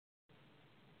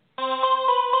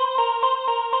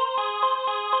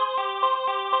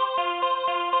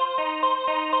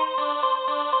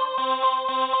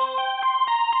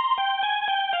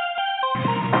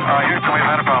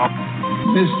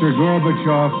Mr.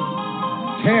 Gorbachev,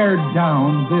 tear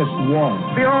down this wall.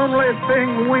 The only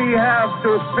thing we have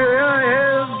to fear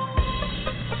is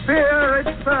fear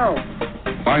itself.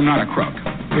 I'm not a crook.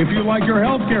 If you like your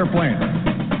health care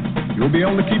plan, you'll be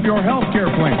able to keep your health care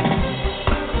plan.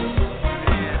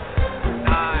 10,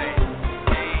 9,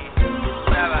 8,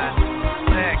 7,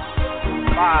 6,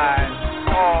 5,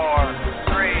 4,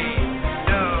 3,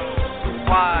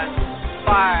 2, 1,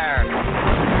 fire.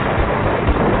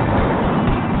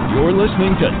 You're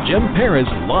listening to Jim Paris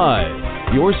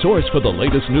Live, your source for the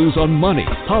latest news on money,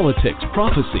 politics,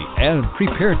 prophecy, and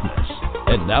preparedness.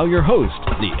 And now your host,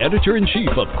 the editor-in-chief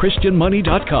of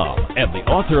ChristianMoney.com and the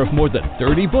author of more than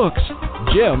 30 books,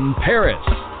 Jim Paris.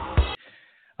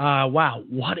 Wow,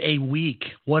 what a week.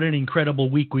 What an incredible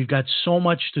week. We've got so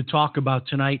much to talk about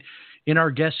tonight. In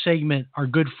our guest segment, our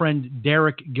good friend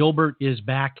Derek Gilbert is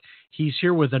back. He's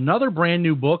here with another brand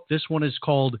new book. This one is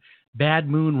called Bad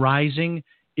Moon Rising,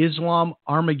 Islam,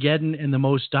 Armageddon, and the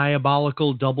Most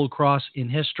Diabolical Double Cross in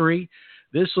History.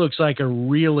 This looks like a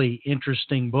really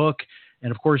interesting book.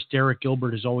 And, of course, Derek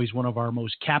Gilbert is always one of our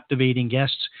most captivating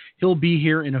guests. He'll be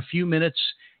here in a few minutes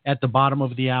at the bottom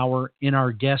of the hour in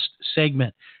our guest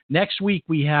segment. Next week,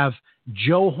 we have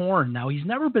Joe Horn. Now, he's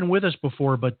never been with us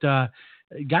before, but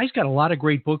guy's got a lot of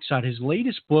great books out. His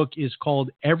latest book is called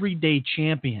Everyday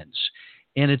Champions,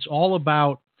 and it's all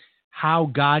about how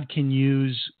God can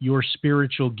use your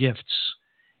spiritual gifts.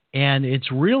 And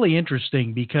it's really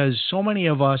interesting because so many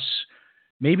of us,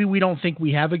 maybe we don't think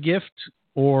we have a gift,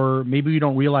 or maybe we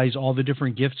don't realize all the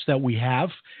different gifts that we have.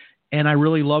 And I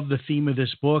really love the theme of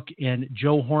this book, and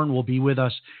Joe Horn will be with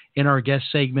us in our guest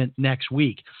segment next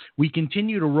week. We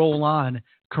continue to roll on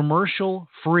commercial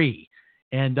free.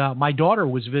 And my daughter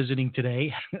was visiting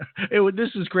today.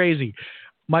 This is crazy.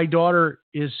 My daughter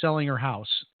is selling her house,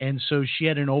 and so she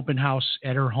had an open house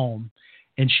at her home,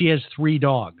 and she has 3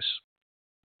 dogs.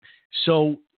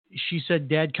 So she said,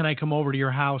 Dad, can I come over to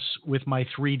your house with my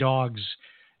 3 dogs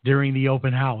during the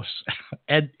open house?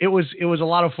 And it was a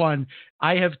lot of fun.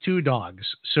 I have 2 dogs,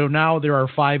 so now there are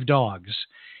 5 dogs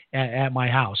at my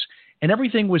house, and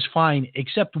everything was fine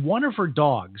except one of her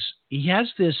dogs. He has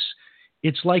this,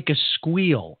 it's like a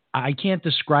squeal. I can't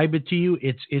describe it to you.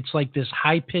 It's like this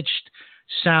high-pitched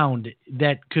sound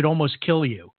that could almost kill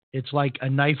you. It's like a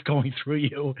knife going through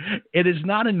you. It is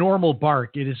not a normal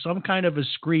bark. It is some kind of a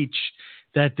screech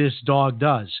that this dog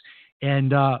does.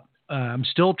 And I'm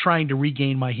still trying to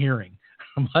regain my hearing,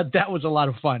 but that was a lot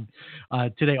of fun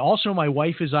today. Also, my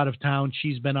wife is out of town.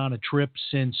 She's been on a trip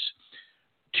since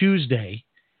Tuesday,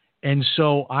 and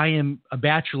so I am a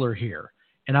bachelor here.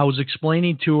 And I was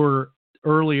explaining to her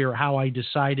earlier how I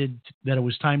decided that it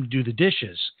was time to do the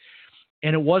dishes.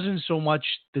 And it wasn't so much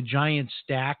the giant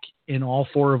stack in all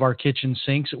 4 of our kitchen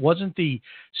sinks. It wasn't the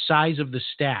size of the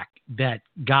stack that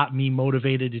got me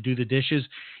motivated to do the dishes.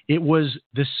 It was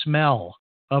the smell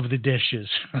of the dishes.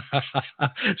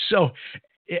 So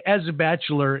as a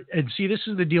bachelor, and see, this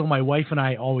is the deal my wife and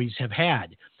I always have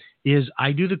had, is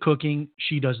I do the cooking,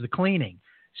 she does the cleaning.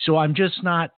 So I'm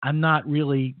not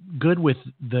really good with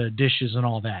the dishes and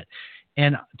all that.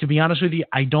 And to be honest with you,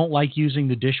 I don't like using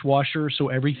the dishwasher. So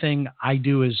everything I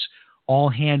do is all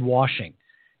hand washing,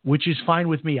 which is fine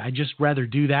with me. I just rather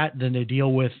do that than to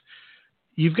deal with,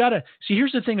 you've got to see,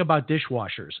 here's the thing about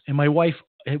dishwashers, and my wife,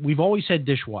 we've always had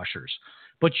dishwashers,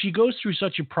 but she goes through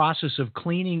such a process of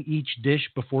cleaning each dish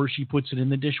before she puts it in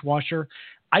the dishwasher.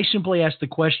 I simply ask the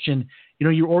question,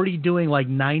 you're already doing like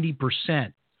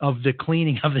 90% of the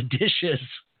cleaning of the dishes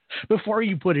before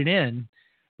you put it in.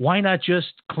 Why not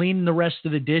just clean the rest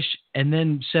of the dish and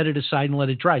then set it aside and let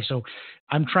it dry? So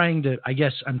I'm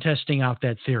testing out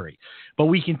that theory. But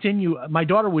we continue. My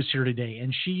daughter was here today,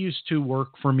 and she used to work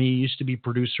for me, used to be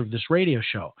producer of this radio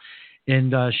show.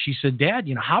 And she said, Dad,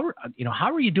 how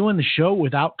are you doing the show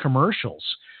without commercials?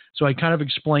 So I kind of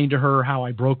explained to her how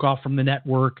I broke off from the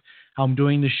network, how I'm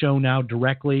doing the show now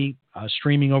directly,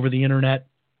 streaming over the internet.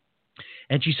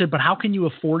 And she said, but how can you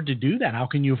afford to do that? How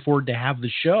can you afford to have the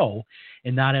show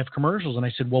and not have commercials? And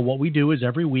I said, well, what we do is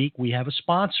every week we have a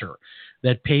sponsor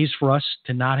that pays for us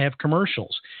to not have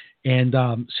commercials. And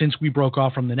since we broke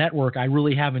off from the network, I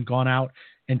really haven't gone out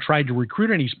and tried to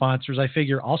recruit any sponsors. I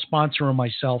figure I'll sponsor them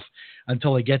myself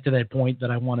until I get to that point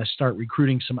that I want to start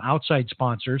recruiting some outside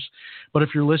sponsors. But if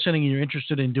you're listening and you're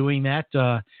interested in doing that,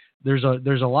 there's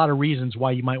a lot of reasons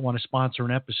why you might want to sponsor an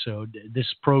episode. This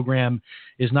program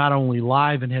is not only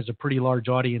live and has a pretty large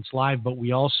audience live, but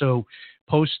we also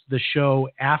post the show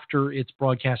after it's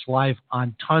broadcast live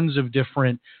on tons of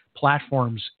different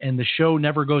platforms, and the show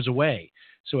never goes away.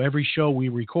 So every show we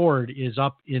record is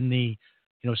up in the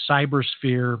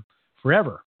cybersphere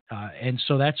forever. And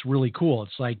so that's really cool.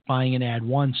 It's like buying an ad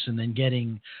once and then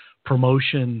getting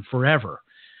promotion forever,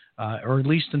 or at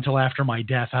least until after my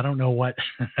death. I don't know what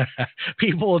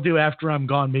people will do after I'm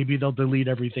gone. Maybe they'll delete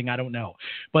everything. I don't know.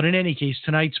 But in any case,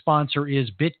 tonight's sponsor is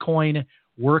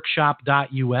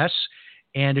BitcoinWorkshop.us.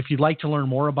 And if you'd like to learn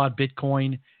more about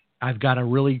Bitcoin, I've got a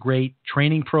really great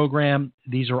training program.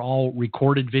 These are all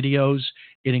recorded videos.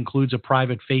 It includes a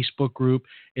private Facebook group.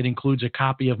 It includes a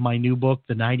copy of my new book,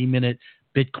 The 90-Minute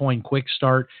Bitcoin Quick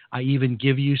Start. I even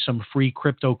give you some free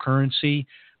cryptocurrency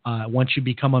once you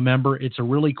become a member. It's a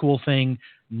really cool thing.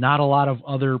 Not a lot of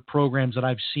other programs that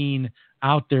I've seen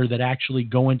out there that actually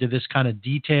go into this kind of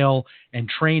detail and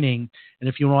training. And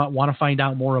if you want to find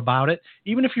out more about it,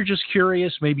 even if you're just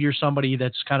curious, maybe you're somebody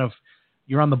that's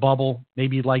you're on the bubble,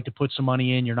 maybe you'd like to put some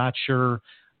money in, you're not sure,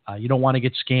 you don't want to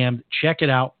get scammed, check it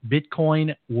out,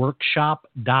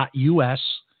 BitcoinWorkshop.us.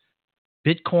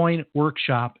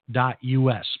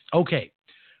 BitcoinWorkshop.us. Okay,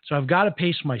 so I've got to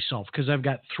pace myself because I've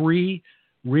got 3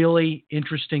 really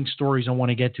interesting stories I want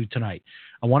to get to tonight.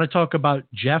 I want to talk about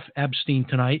Jeff Epstein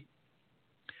tonight.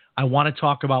 I want to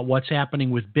talk about what's happening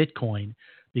with Bitcoin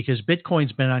because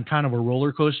Bitcoin's been on kind of a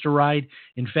roller coaster ride.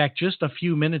 In fact, just a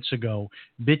few minutes ago,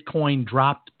 Bitcoin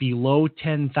dropped below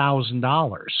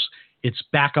 $10,000. It's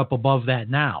back up above that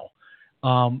now.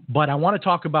 But I want to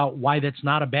talk about why that's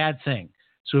not a bad thing.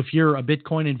 So if you're a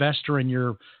Bitcoin investor and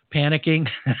you're panicking,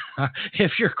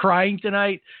 if you're crying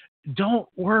tonight, don't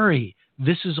worry.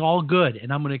 This is all good.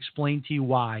 And I'm going to explain to you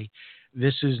why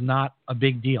this is not a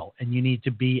big deal. And you need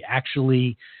to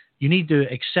you need to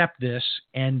accept this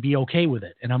and be okay with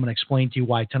it. And I'm going to explain to you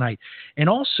why tonight. And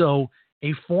also,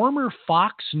 a former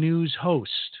Fox News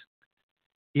host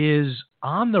is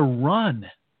on the run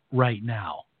right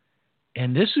now.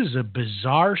 And this is a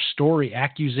bizarre story.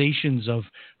 Accusations of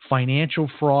financial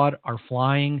fraud are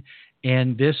flying,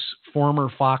 and this former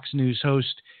Fox News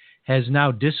host has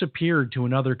now disappeared to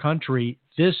another country.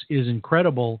 This is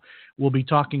incredible. We'll be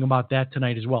talking about that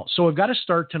tonight as well. So I've got to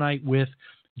start tonight with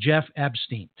Jeff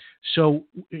Epstein. So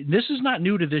this is not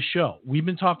new to this show. We've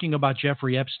been talking about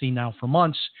Jeffrey Epstein now for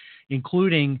months,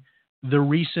 including the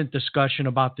recent discussion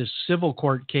about this civil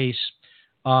court case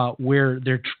where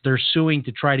they're suing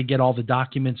to try to get all the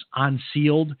documents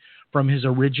unsealed from his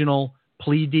original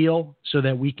plea deal so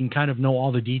that we can kind of know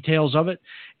all the details of it.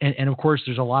 And of course,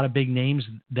 there's a lot of big names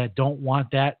that don't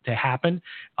want that to happen.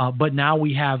 But now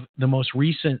we have the most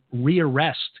recent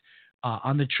rearrest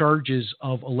on the charges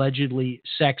of allegedly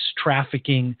sex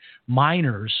trafficking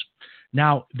minors.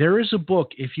 Now, there is a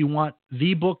book, if you want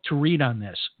the book to read on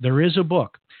this, there is a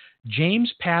book.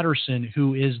 James Patterson,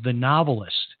 who is the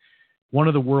novelist, one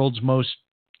of the world's most,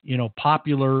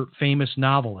 popular, famous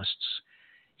novelists.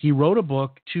 He wrote a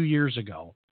book 2 years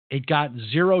ago. It got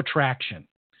zero traction.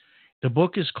 The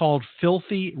book is called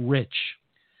Filthy Rich.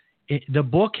 The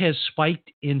book has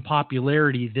spiked in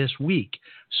popularity this week,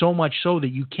 so much so that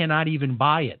you cannot even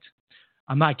buy it.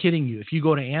 I'm not kidding you. If you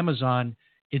go to Amazon,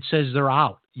 it says they're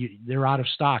out. They're out of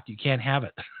stock. You can't have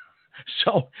it.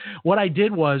 So what I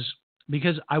did was,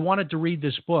 because I wanted to read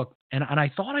this book, and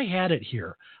I thought I had it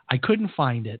here. I couldn't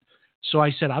find it. So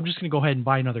I said, I'm just going to go ahead and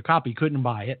buy another copy. Couldn't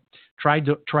buy it. Tried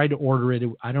to order it.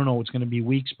 I don't know. It's going to be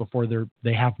weeks before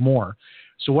they have more.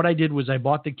 So what I did was I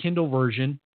bought the Kindle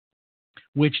version,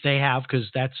 which they have because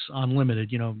that's unlimited,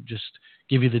 just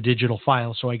give you the digital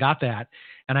file. So I got that.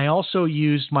 And I also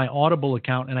used my Audible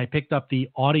account and I picked up the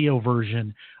audio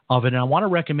version of it. And I want to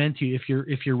recommend to you,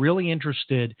 if you're really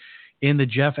interested in the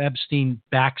Jeff Epstein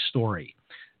backstory,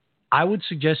 I would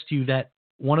suggest to you that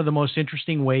one of the most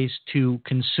interesting ways to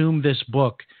consume this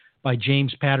book by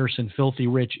James Patterson, Filthy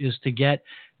Rich, is to get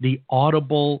the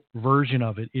Audible version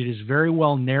of it. It is very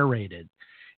well narrated,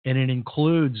 and it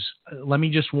includes, let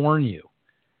me just warn you,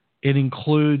 it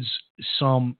includes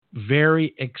some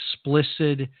very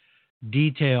explicit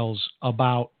details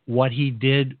about what he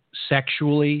did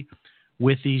sexually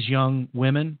with these young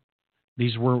women.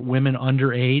 These were women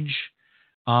underage.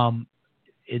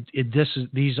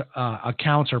 These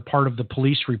accounts are part of the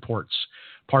police reports,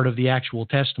 part of the actual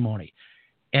testimony.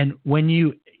 And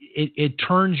when it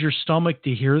turns your stomach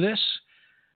to hear this,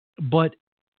 but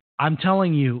I'm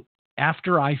telling you,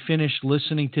 after I finished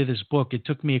listening to this book, it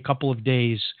took me a couple of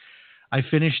days. I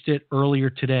finished it earlier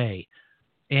today,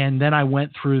 and then I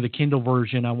went through the Kindle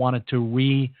version. I wanted to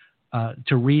read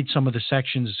some of the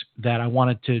sections that I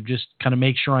wanted to just kind of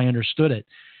make sure I understood it.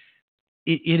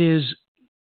 It is,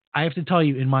 I have to tell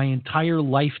you, in my entire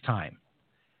lifetime,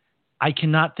 I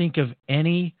cannot think of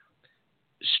any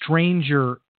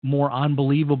stranger, more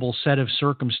unbelievable set of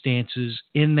circumstances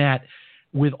in that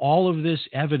with all of this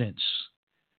evidence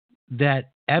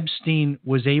that Epstein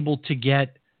was able to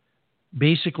get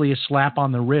basically a slap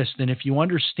on the wrist. And if you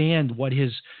understand what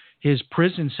his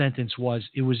prison sentence was,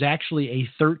 it was actually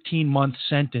a 13-month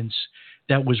sentence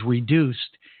that was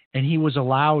reduced, and he was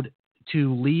allowed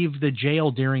to leave the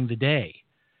jail during the day.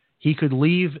 He could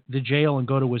leave the jail and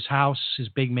go to his house, his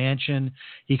big mansion.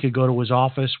 He could go to his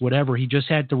office, whatever. He just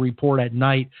had to report at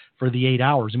night for the 8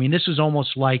 hours. I mean, this is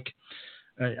almost like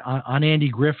on Andy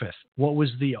Griffith. What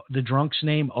was the drunk's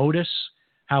name? Otis,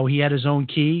 how he had his own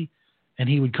key, and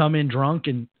he would come in drunk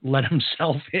and let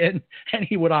himself in, and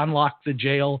he would unlock the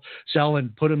jail cell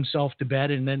and put himself to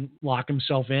bed and then lock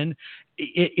himself in.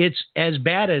 It's as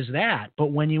bad as that.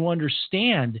 But when you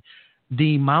understand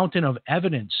the mountain of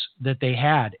evidence that they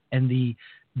had and the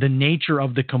nature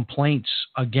of the complaints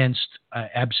against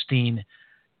Epstein,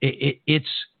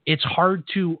 it's hard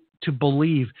to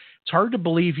believe. It's hard to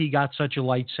believe he got such a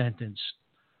light sentence.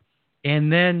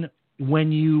 And then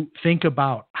when you think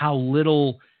about how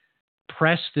little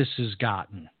press this has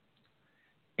gotten,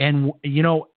 and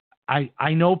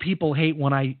I know people hate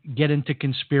when I get into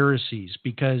conspiracies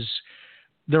because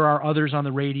there are others on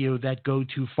the radio that go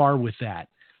too far with that.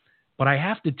 But I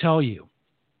have to tell you,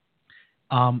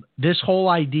 this whole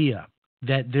idea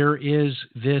that there is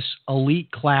this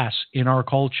elite class in our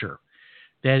culture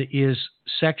that is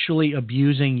sexually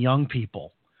abusing young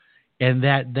people and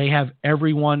that they have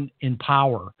everyone in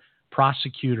power,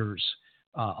 prosecutors,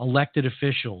 elected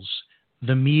officials,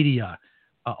 the media,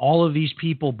 all of these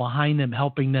people behind them,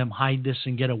 helping them hide this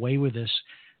and get away with this.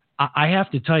 I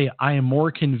have to tell you, I am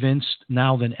more convinced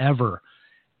now than ever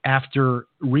after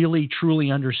really, truly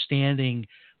understanding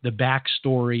the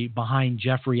backstory behind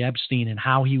Jeffrey Epstein and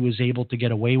how he was able to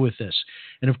get away with this.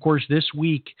 And of course, this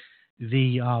week,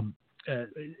 the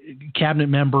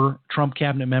Trump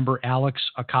cabinet member, Alex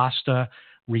Acosta,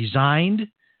 resigned.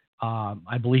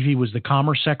 I believe he was the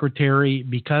Commerce Secretary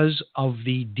because of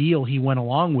the deal he went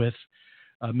along with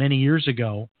many years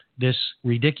ago, this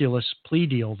ridiculous plea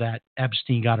deal that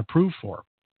Epstein got approved for.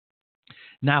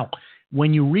 Now,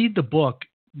 when you read the book,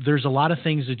 there's a lot of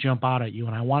things that jump out at you,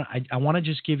 and I want to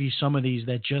just give you some of these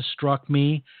that just struck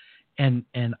me. And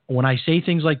when I say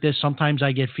things like this, sometimes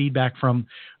I get feedback from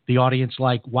the audience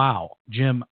like, "Wow,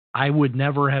 Jim, I would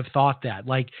never have thought that."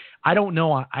 Like, I don't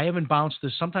know. I haven't bounced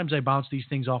this. Sometimes I bounce these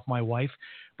things off my wife,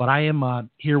 but I am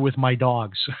here with my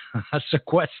dogs,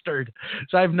 sequestered.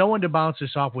 So I have no one to bounce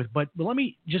this off with. But let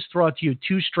me just throw out to you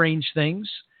two strange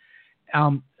things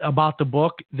about the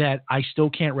book that I still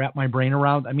can't wrap my brain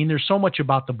around. I mean, there's so much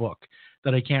about the book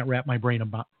that I can't wrap my brain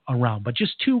around, but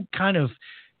just two kind of,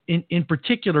 in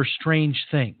particular, strange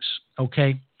things.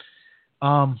 Okay.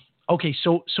 Okay.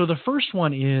 So the first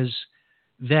one is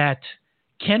that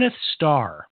Kenneth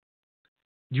Starr,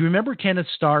 do you remember Kenneth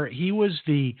Starr? He was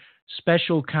the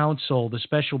special counsel, the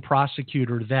special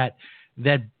prosecutor that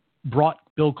brought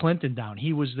Bill Clinton down.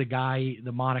 He was the guy,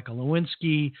 the Monica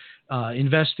Lewinsky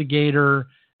investigator,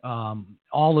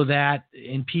 all of that,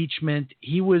 impeachment.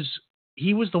 He was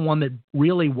the one that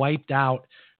really wiped out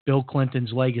Bill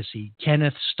Clinton's legacy,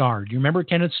 Kenneth Starr. Do you remember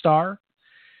Kenneth Starr?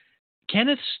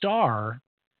 Kenneth Starr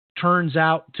turns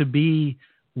out to be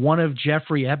one of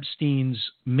Jeffrey Epstein's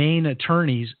main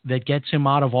attorneys that gets him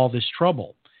out of all this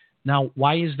trouble. Now,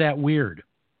 why is that weird?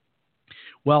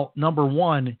 Well, number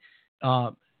one,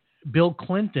 Bill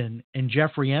Clinton and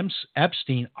Jeffrey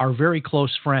Epstein are very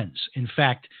close friends. In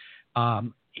fact,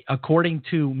 according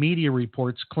to media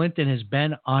reports, Clinton has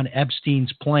been on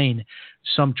Epstein's plane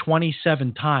some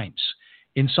 27 times,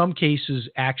 in some cases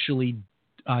actually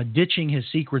ditching his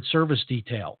Secret Service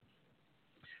detail.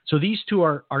 So these two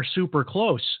are super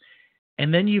close.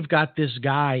 And then you've got this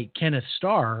guy, Kenneth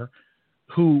Starr,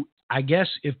 who I guess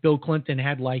if Bill Clinton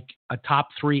had like a top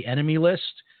 3 enemy list,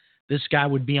 this guy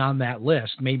would be on that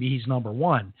list. Maybe he's number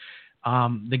 1.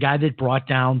 The guy that brought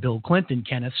down Bill Clinton,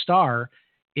 Kenneth Starr,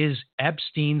 is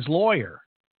Epstein's lawyer.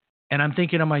 And I'm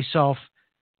thinking to myself,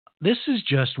 this is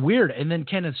just weird. And then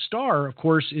Kenneth Starr, of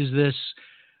course, is this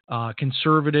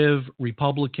conservative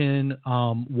Republican,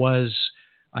 was,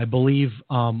 I believe,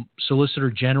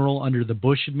 Solicitor General under the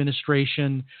Bush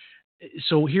administration.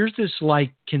 So here's this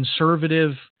like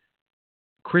conservative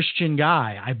Christian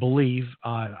guy, I believe.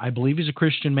 I believe he's a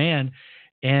Christian man.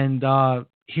 And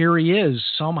here he is,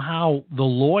 somehow the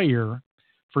lawyer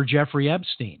for Jeffrey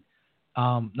Epstein.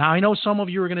 Now, I know some of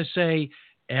you are going to say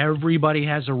everybody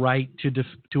has a right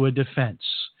to a defense.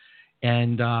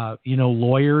 And,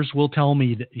 lawyers will tell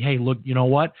me that, hey, look, you know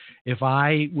what? If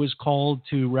I was called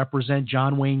to represent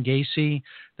John Wayne Gacy,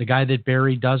 the guy that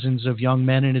buried dozens of young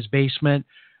men in his basement,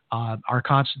 our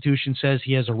Constitution says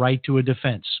he has a right to a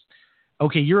defense.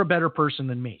 Okay, you're a better person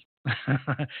than me.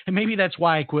 And maybe that's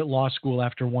why I quit law school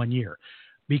after 1 year,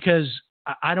 because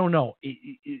I don't know.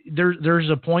 There's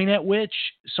a point at which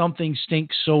something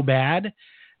stinks so bad,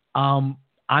 I'm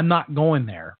not going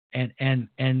there. And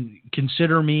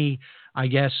consider me, I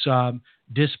guess,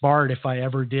 disbarred if I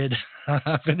ever did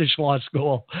finish law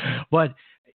school. But,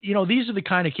 these are the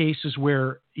kind of cases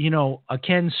where, a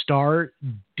Ken Starr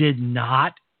did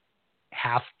not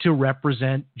have to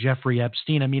represent Jeffrey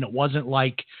Epstein. I mean, it wasn't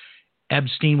like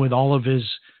Epstein with all of his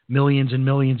millions and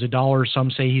millions of dollars,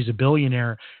 some say he's a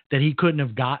billionaire, that he couldn't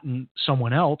have gotten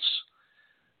someone else.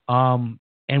 And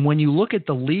when you look at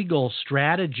the legal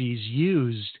strategies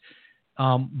used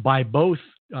by both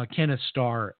Kenneth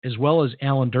Starr as well as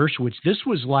Alan Dershowitz, this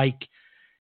was like,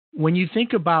 when you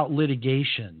think about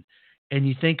litigation and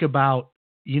you think about,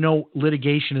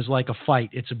 litigation is like a fight.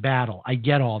 It's a battle. I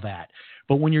get all that.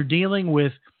 But when you're dealing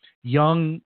with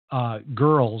young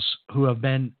girls who have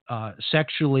been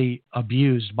sexually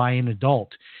abused by an adult,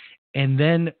 and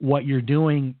then what you're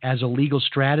doing as a legal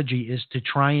strategy is to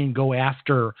try and go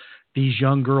after these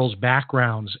young girls'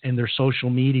 backgrounds and their social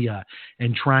media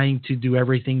and trying to do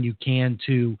everything you can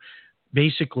to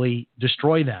basically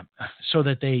destroy them so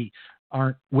that they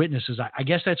aren't witnesses. I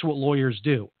guess that's what lawyers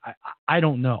do. I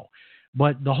don't know.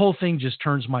 But the whole thing just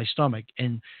turns my stomach.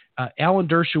 And Alan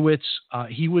Dershowitz,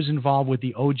 he was involved with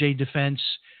the OJ defense.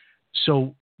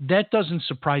 So that doesn't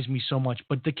surprise me so much.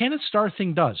 But the Kenneth Starr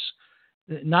thing does.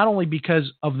 Not only because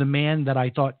of the man that I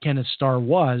thought Kenneth Starr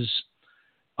was,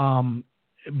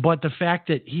 but the fact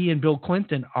that he and Bill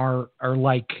Clinton are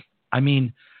like,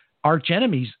 arch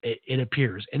enemies, it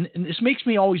appears. And this makes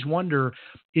me always wonder,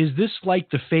 is this like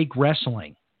the fake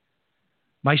wrestling?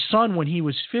 My son, when he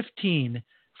was 15,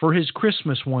 for his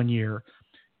Christmas one year,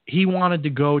 he wanted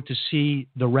to go to see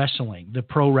the wrestling, the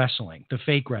pro wrestling, the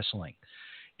fake wrestling.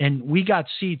 And we got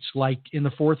seats like in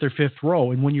the fourth or fifth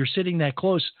row. And when you're sitting that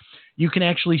close, you can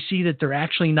actually see that they're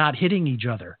actually not hitting each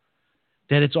other,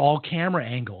 that it's all camera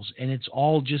angles and it's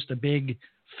all just a big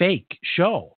fake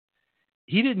show.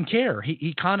 He didn't care.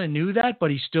 He kind of knew that, but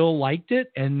he still liked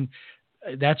it. And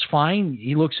that's fine.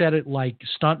 He looks at it like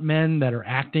stuntmen that are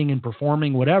acting and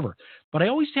performing, whatever. But I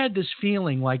always had this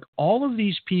feeling like all of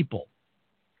these people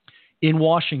in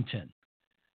Washington,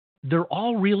 they're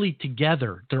all really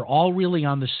together. They're all really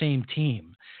on the same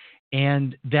team.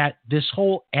 And that this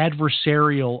whole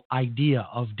adversarial idea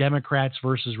of Democrats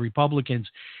versus Republicans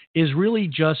is really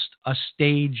just a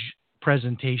stage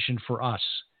presentation for us.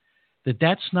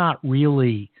 That's not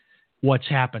really what's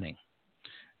happening.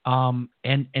 And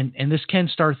this Ken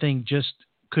Starr thing just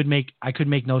I could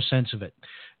make no sense of it.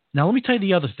 Now, let me tell you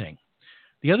the other thing.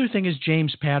 The other thing is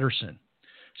James Patterson.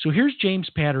 So here's James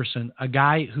Patterson, a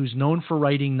guy who's known for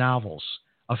writing novels,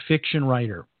 a fiction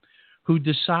writer, who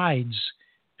decides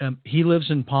he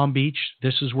lives in Palm Beach.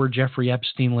 This is where Jeffrey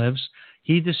Epstein lives.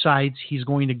 He decides he's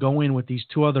going to go in with these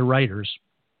two other writers,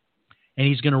 and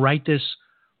he's going to write this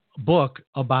book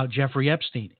about Jeffrey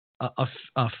Epstein, a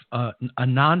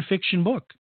nonfiction book.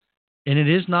 And it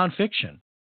is nonfiction.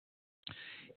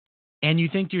 And you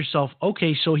think to yourself,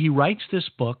 okay, so he writes this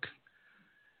book,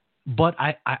 but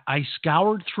I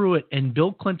scoured through it, and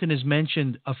Bill Clinton is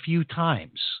mentioned a few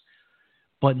times,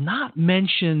 but not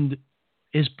mentioned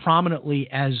as prominently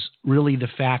as really the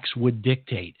facts would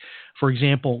dictate. For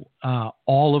example,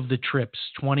 all of the trips,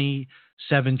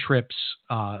 27 trips,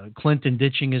 Clinton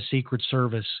ditching his Secret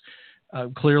Service,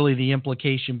 clearly the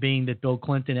implication being that Bill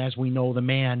Clinton, as we know the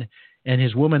man and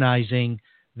his womanizing,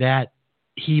 that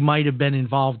he might have been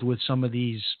involved with some of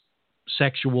these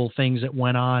sexual things that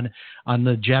went on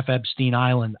the Jeff Epstein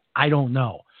Island. I don't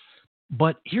know.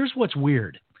 But here's what's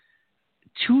weird.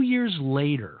 2 years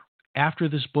later, after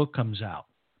this book comes out,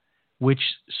 which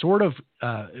sort of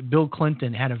Bill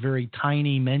Clinton had a very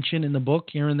tiny mention in the book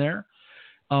here and there,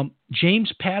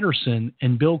 James Patterson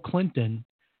and Bill Clinton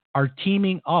are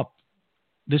teaming up.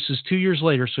 This is 2 years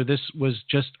later, so this was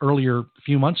just earlier, a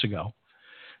few months ago.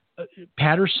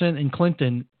 Patterson and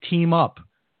Clinton team up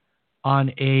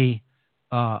on a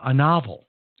novel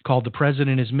called The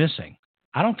President is Missing.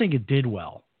 I don't think it did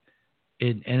well.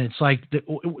 And it's like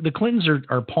the Clintons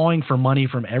are pawing for money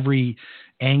from every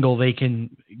angle they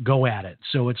can go at it.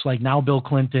 So it's like now Bill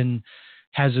Clinton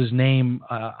has his name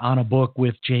on a book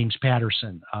with James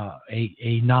Patterson,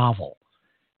 a novel.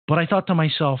 But I thought to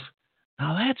myself,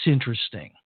 now that's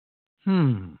interesting.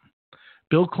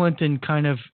 Bill Clinton kind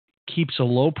of keeps a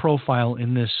low profile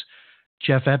in this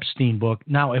Jeff Epstein book.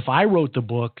 Now, if I wrote the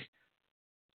book,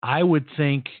 I would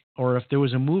think, or if there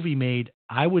was a movie made,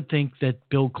 I would think that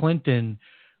Bill Clinton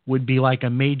would be like a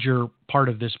major part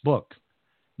of this book,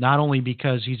 not only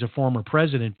because he's a former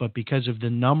president, but because of the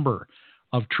number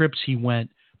of trips he went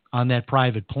on that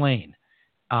private plane.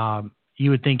 You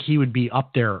would think he would be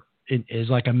up there is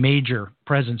like a major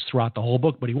presence throughout the whole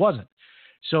book, but he wasn't.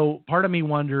 So part of me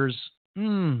wonders,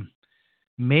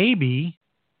 maybe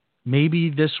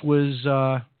this was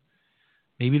a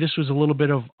little bit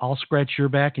of I'll scratch your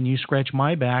back and you scratch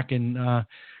my back, and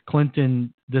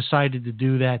Clinton decided to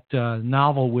do that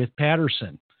novel with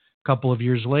Patterson a couple of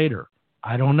years later.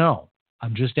 I don't know.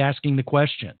 I'm just asking the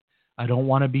question. I don't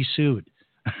want to be sued.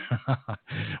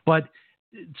 But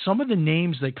some of the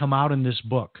names that come out in this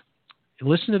book,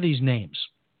 listen to these names.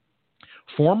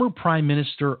 Former Prime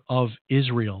Minister of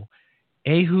Israel,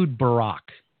 Ehud Barak,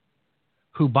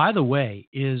 who, by the way,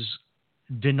 is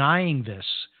denying this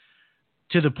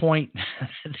to the point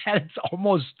that it's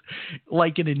almost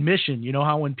like an admission. You know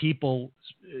how when people,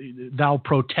 thou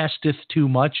protesteth too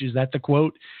much, is that the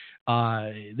quote?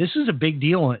 This is a big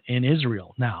deal in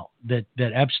Israel now that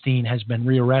Epstein has been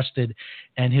rearrested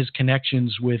and his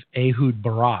connections with Ehud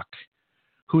Barak,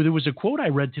 who there was a quote I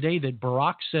read today that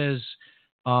Barak says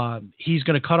he's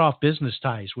going to cut off business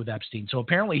ties with Epstein. So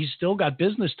apparently he's still got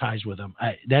business ties with him.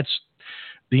 That's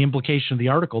the implication of the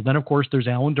article. Then, of course, there's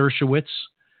Alan Dershowitz,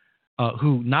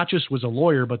 who not just was a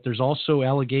lawyer, but there's also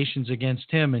allegations against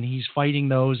him, and he's fighting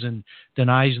those and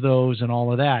denies those and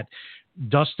all of that.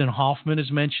 Dustin Hoffman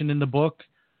is mentioned in the book.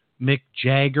 Mick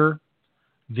Jagger,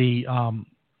 the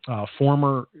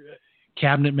former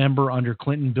cabinet member under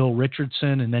Clinton, Bill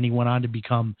Richardson, and then he went on to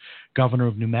become governor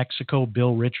of New Mexico,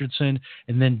 Bill Richardson,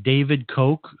 and then David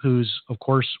Koch, who's, of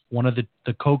course, one of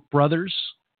the Koch brothers,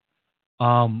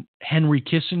 Henry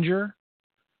Kissinger,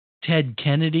 Ted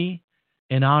Kennedy,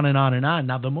 and on and on and on.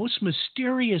 Now, the most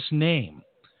mysterious name,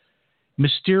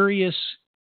 because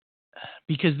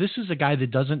this is a guy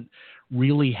that doesn't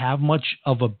really have much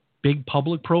of a big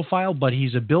public profile, but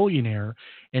he's a billionaire,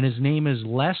 and his name is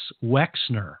Les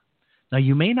Wexner. Now,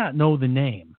 you may not know the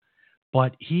name,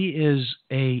 but he is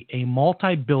a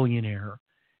multi-billionaire,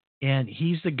 and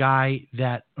he's the guy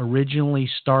that originally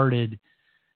started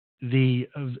a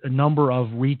number of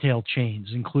retail chains,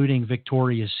 including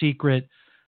Victoria's Secret,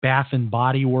 Bath and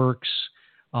Body Works,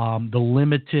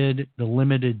 the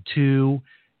Limited 2,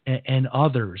 and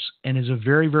others, and is a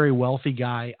very, very wealthy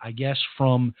guy, I guess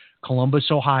from Columbus,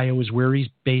 Ohio is where he's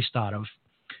based out of.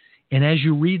 And as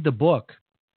you read the book,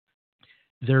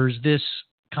 there's this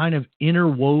kind of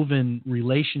interwoven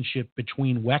relationship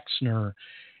between Wexner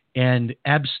and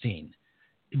Epstein.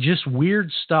 Just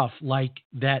weird stuff like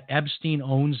that Epstein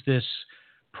owns this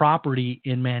property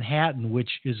in Manhattan, which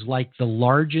is like the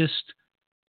largest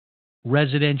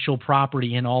residential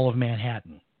property in all of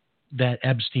Manhattan that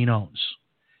Epstein owns.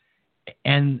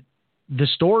 And the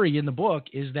story in the book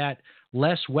is that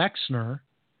Les Wexner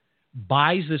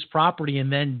buys this property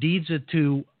and then deeds it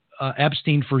to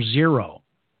Epstein for zero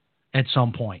at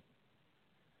some point.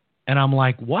 And I'm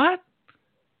like, what?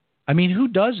 I mean, who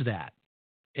does that?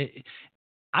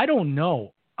 I don't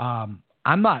know. I'm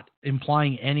not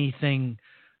implying anything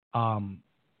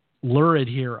lurid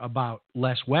here about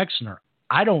Les Wexner.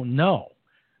 I don't know.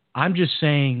 I'm just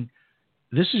saying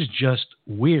this is just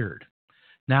weird.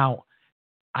 Now,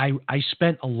 I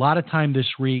spent a lot of time this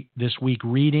week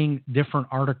reading different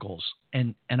articles,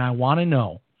 and I want to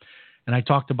know, and I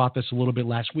talked about this a little bit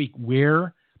last week,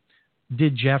 where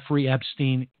did Jeffrey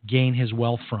Epstein gain his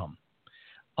wealth from?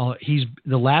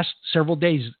 The last several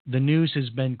days, the news has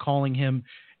been calling him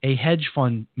a hedge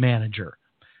fund manager.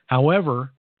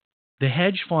 However, the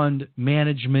hedge fund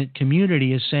management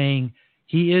community is saying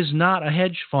he is not a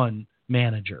hedge fund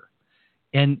manager.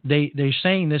 And they're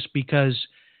saying this because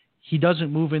he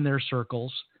doesn't move in their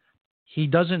circles. He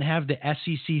doesn't have the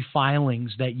SEC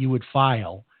filings that you would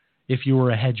file if you were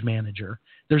a hedge manager.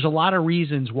 There's a lot of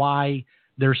reasons why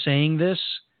they're saying this,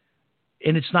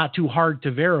 and it's not too hard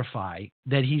to verify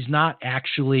that he's not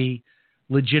actually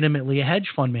legitimately a hedge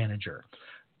fund manager.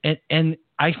 And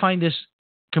I find this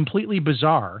completely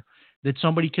bizarre that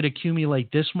somebody could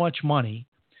accumulate this much money.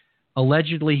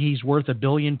 Allegedly, he's worth $1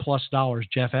 billion+,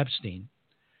 Jeff Epstein,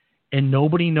 and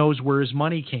nobody knows where his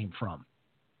money came from.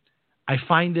 I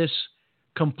find this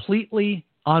completely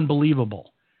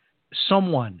unbelievable.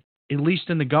 Someone, at least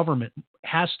in the government,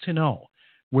 has to know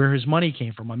where his money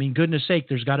came from. I mean, goodness sake,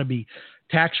 there's got to be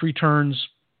tax returns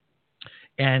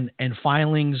and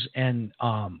filings and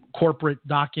corporate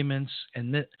documents.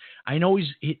 And I know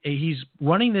he's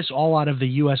running this all out of the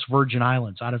U.S. Virgin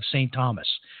Islands, out of St. Thomas.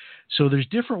 So there's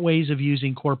different ways of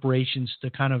using corporations to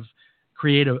kind of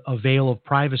create a veil of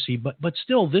privacy, but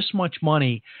still, this much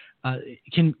money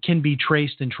can be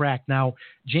traced and tracked. Now,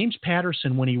 James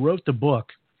Patterson, when he wrote the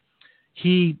book,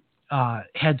 he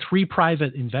had 3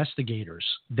 private investigators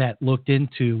that looked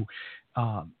into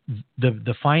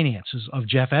the finances of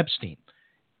Jeff Epstein,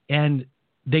 and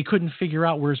they couldn't figure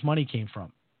out where his money came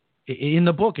from. In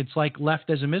the book, it's like left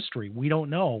as a mystery. We don't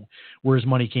know where his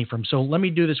money came from. So let me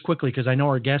do this quickly because I know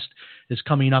our guest is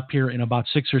coming up here in about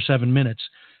 6 or 7 minutes.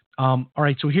 All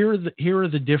right, so here are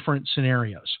the different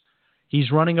scenarios.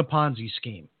 He's running a Ponzi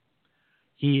scheme.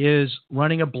 He is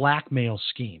running a blackmail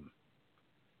scheme.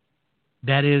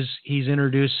 That is, he's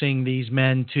introducing these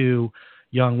men to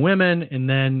young women, and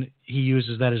then he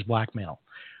uses that as blackmail.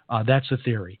 That's the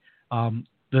theory.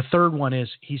 The third one is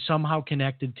he's somehow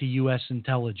connected to U.S.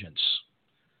 intelligence.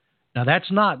 Now,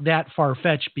 that's not that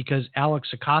far-fetched because Alex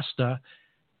Acosta,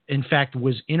 in fact,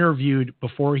 was interviewed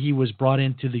before he was brought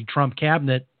into the Trump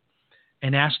cabinet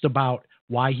and asked about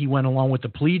why he went along with the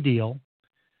plea deal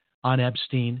on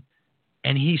Epstein.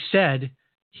 And he said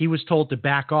he was told to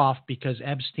back off because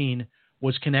Epstein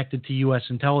was connected to U.S.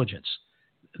 intelligence.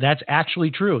 That's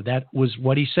actually true. That was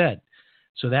what he said.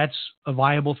 So that's a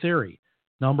viable theory.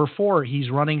 Number 4, he's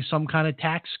running some kind of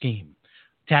tax scheme,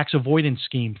 tax avoidance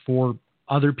scheme for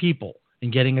other people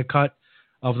and getting a cut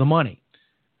of the money.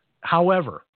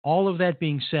 However, all of that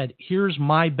being said, here's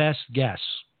my best guess.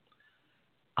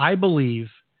 I believe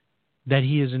that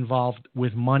he is involved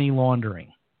with money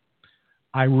laundering.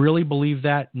 I really believe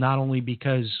that, not only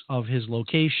because of his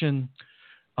location,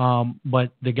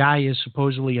 but the guy is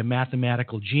supposedly a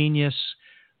mathematical genius,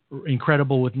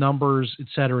 incredible with numbers, et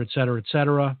cetera, et cetera, et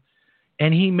cetera.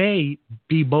 And he may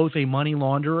be both a money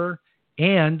launderer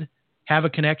and have a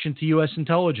connection to U.S.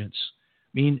 intelligence.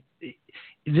 I mean,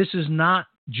 this is not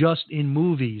just in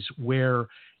movies where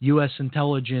U.S.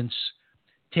 intelligence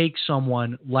takes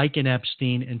someone like an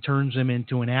Epstein and turns them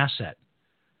into an asset,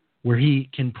 where he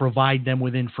can provide them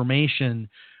with information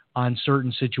on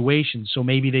certain situations. So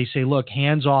maybe they say, look,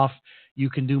 hands off,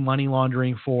 you can do money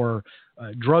laundering for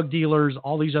drug dealers,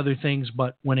 all these other things,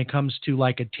 but when it comes to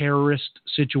like a terrorist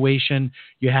situation,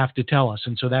 you have to tell us.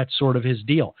 And so that's sort of his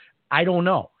deal. I don't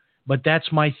know, but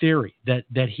that's my theory, that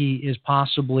he is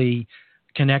possibly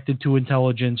connected to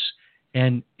intelligence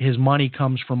and his money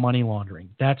comes from money laundering.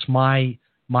 That's my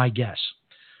guess.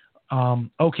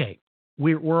 Okay.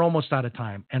 We're almost out of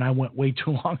time, and I went way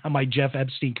too long on my Jeff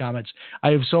Epstein comments. I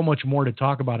have so much more to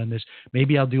talk about in this.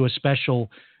 Maybe I'll do a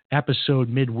special episode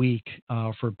midweek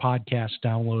for podcast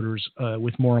downloaders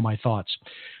with more of my thoughts.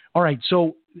 All right,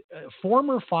 so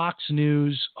former Fox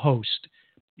News host,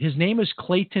 his name is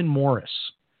Clayton Morris,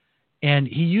 and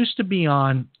he used to be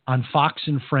on Fox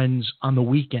and Friends on the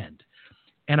weekend.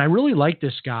 And I really liked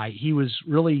this guy. He was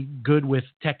really good with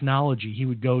technology. He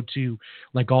would go to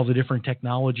like all the different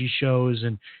technology shows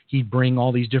and he'd bring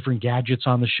all these different gadgets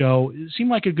on the show. It seemed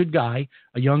like a good guy,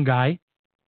 a young guy.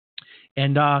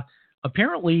 And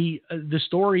apparently the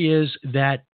story is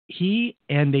that he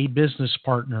and a business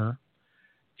partner,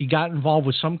 he got involved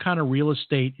with some kind of real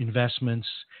estate investments,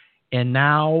 and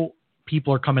now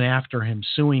people are coming after him,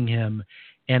 suing him,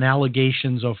 and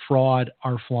allegations of fraud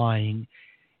are flying.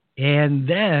 And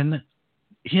then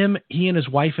he and his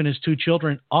wife and his 2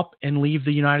 children up and leave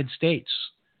the United States.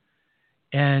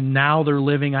 And now they're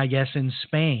living, I guess, in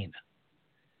Spain.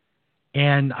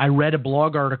 And I read a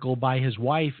blog article by his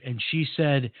wife, and she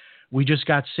said, we just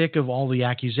got sick of all the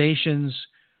accusations.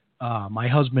 My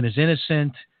husband is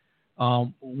innocent.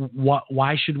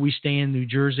 Why should we stay in New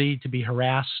Jersey to be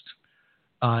harassed?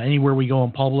 Anywhere we go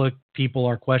in public, people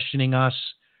are questioning us.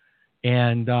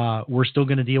 And we're still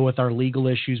going to deal with our legal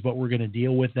issues, but we're going to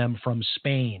deal with them from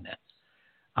Spain.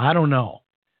 I don't know.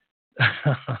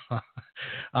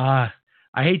 I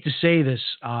hate to say this,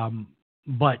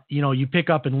 but, you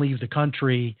pick up and leave the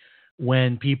country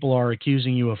when people are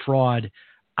accusing you of fraud.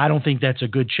 I don't think that's a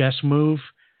good chess move.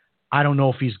 I don't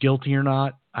know if he's guilty or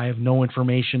not. I have no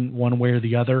information one way or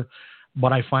the other,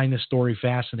 but I find this story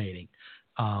fascinating,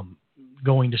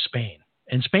 going to Spain.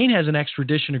 And Spain has an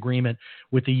extradition agreement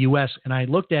with the U.S., and I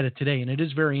looked at it today, and it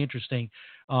is very interesting.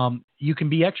 You can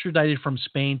be extradited from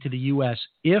Spain to the U.S.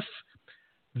 if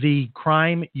the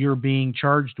crime you're being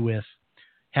charged with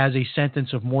has a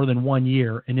sentence of more than 1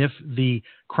 year, and if the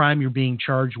crime you're being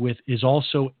charged with is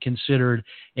also considered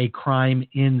a crime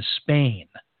in Spain.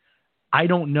 I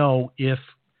don't know if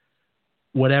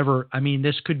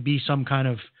this could be some kind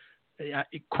of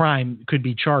crime could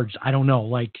be charged. I don't know,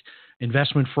 like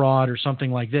investment fraud or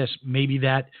something like this. Maybe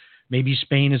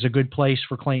Spain is a good place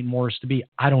for Clayton Morris to be.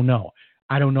 I don't know.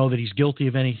 I don't know that he's guilty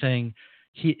of anything.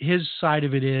 His side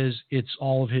of it is it's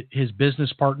all of his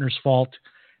business partner's fault,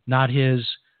 not his.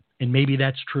 And maybe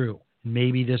that's true.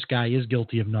 Maybe this guy is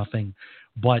guilty of nothing,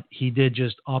 but he did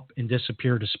just up and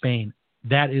disappear to Spain.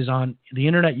 That is on the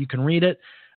internet. You can read it.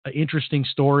 An interesting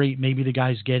story. Maybe the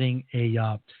guy's getting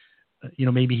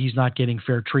maybe he's not getting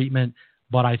fair treatment.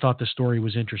 but I thought the story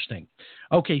was interesting.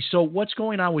 Okay, so what's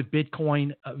going on with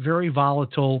Bitcoin? Very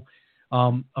volatile.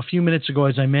 A few minutes ago,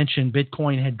 as I mentioned,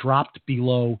 Bitcoin had dropped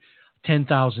below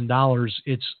 $10,000.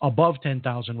 It's above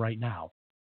 $10,000 right now.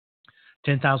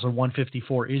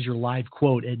 10,154 is your live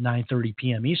quote at 9:30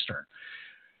 p.m. Eastern.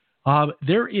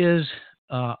 There is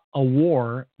a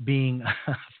war being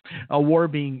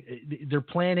they're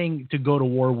planning to go to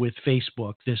war with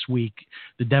Facebook this week,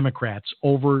 the Democrats,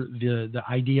 over the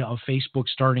idea of Facebook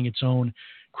starting its own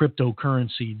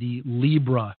cryptocurrency, the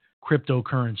Libra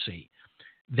cryptocurrency.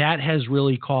 That has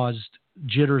really caused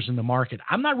jitters in the market.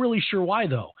 I'm not really sure why,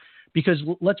 though, because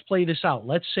let's play this out.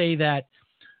 Let's say that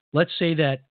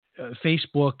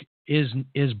Facebook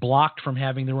is blocked from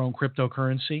having their own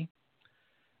cryptocurrency.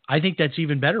 I think that's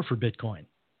even better for Bitcoin,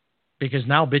 because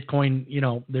now Bitcoin,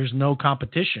 there's no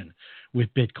competition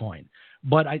with Bitcoin.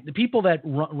 But the people that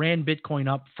ran Bitcoin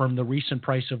up from the recent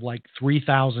price of like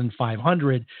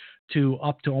 $3,500 to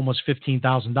up to almost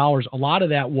 $15,000, a lot of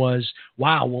that was,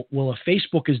 wow, well, if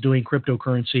Facebook is doing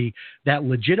cryptocurrency, that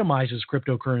legitimizes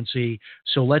cryptocurrency,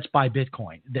 so let's buy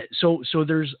Bitcoin. So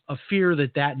there's a fear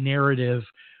that narrative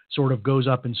sort of goes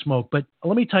up in smoke. But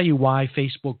let me tell you why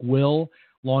Facebook will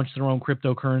launch their own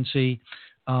cryptocurrency,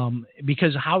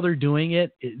 because how they're doing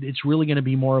it, it's really going to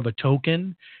be more of a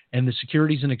token. And the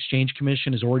Securities and Exchange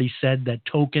Commission has already said that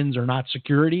tokens are not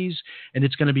securities, and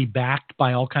it's going to be backed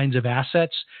by all kinds of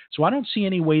assets. So I don't see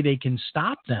any way they can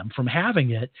stop them from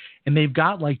having it. And they've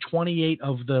got like 28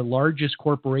 of the largest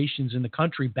corporations in the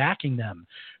country backing them,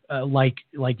 like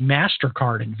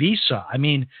MasterCard and Visa. I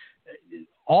mean,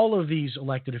 all of these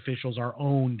elected officials are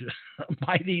owned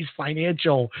by these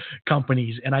financial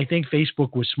companies. And I think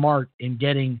Facebook was smart in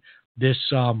getting this,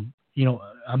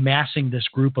 amassing this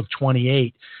group of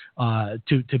 28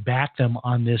 to back them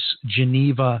on this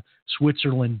Geneva,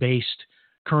 Switzerland-based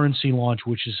currency launch,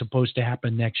 which is supposed to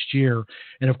happen next year.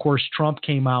 And, of course, Trump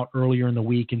came out earlier in the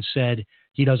week and said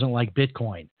he doesn't like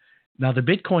Bitcoin. Now, the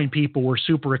Bitcoin people were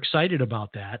super excited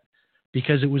about that,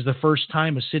 because it was the first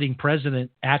time a sitting president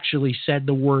actually said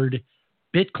the word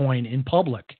Bitcoin in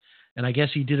public. And I guess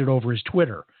he did it over his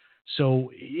Twitter. So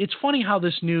it's funny how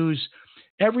this news,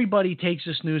 everybody takes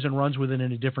this news and runs with it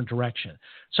in a different direction.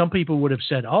 Some people would have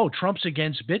said, oh, Trump's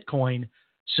against Bitcoin,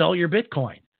 sell your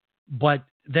Bitcoin. But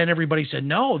then everybody said,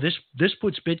 no, this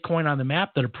puts Bitcoin on the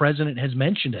map, that a president has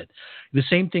mentioned it. The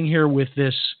same thing here with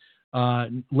this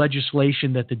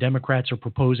legislation that the Democrats are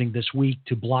proposing this week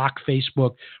to block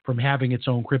Facebook from having its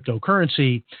own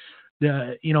cryptocurrency.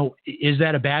 Is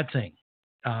that a bad thing?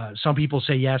 Some people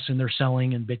say yes, and they're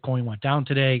selling, and Bitcoin went down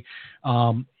today.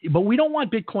 But we don't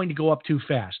want Bitcoin to go up too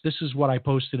fast. This is what I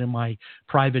posted in my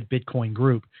private Bitcoin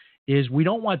group, is we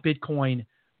don't want Bitcoin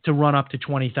to run up to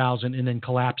 20,000 and then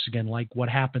collapse again like what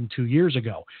happened 2 years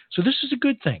ago. So this is a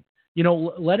good thing.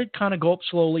 Let it kind of go up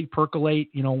slowly, percolate.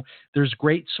 There's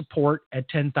great support at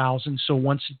 10,000. So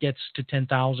once it gets to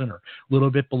 10,000 or a little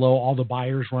bit below, all the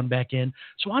buyers run back in.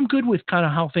 So I'm good with kind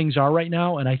of how things are right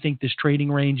now. And I think this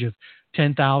trading range of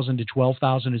 10,000 to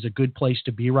 12,000 is a good place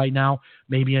to be right now,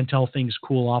 maybe until things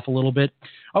cool off a little bit.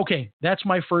 Okay, that's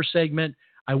my first segment.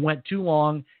 I went too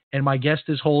long, and my guest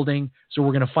is holding. So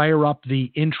we're going to fire up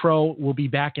the intro. We'll be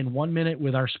back in 1 minute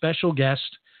with our special guest,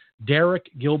 Derek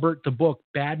Gilbert, the book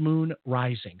Bad Moon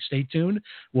Rising. Stay tuned.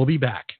 We'll be back.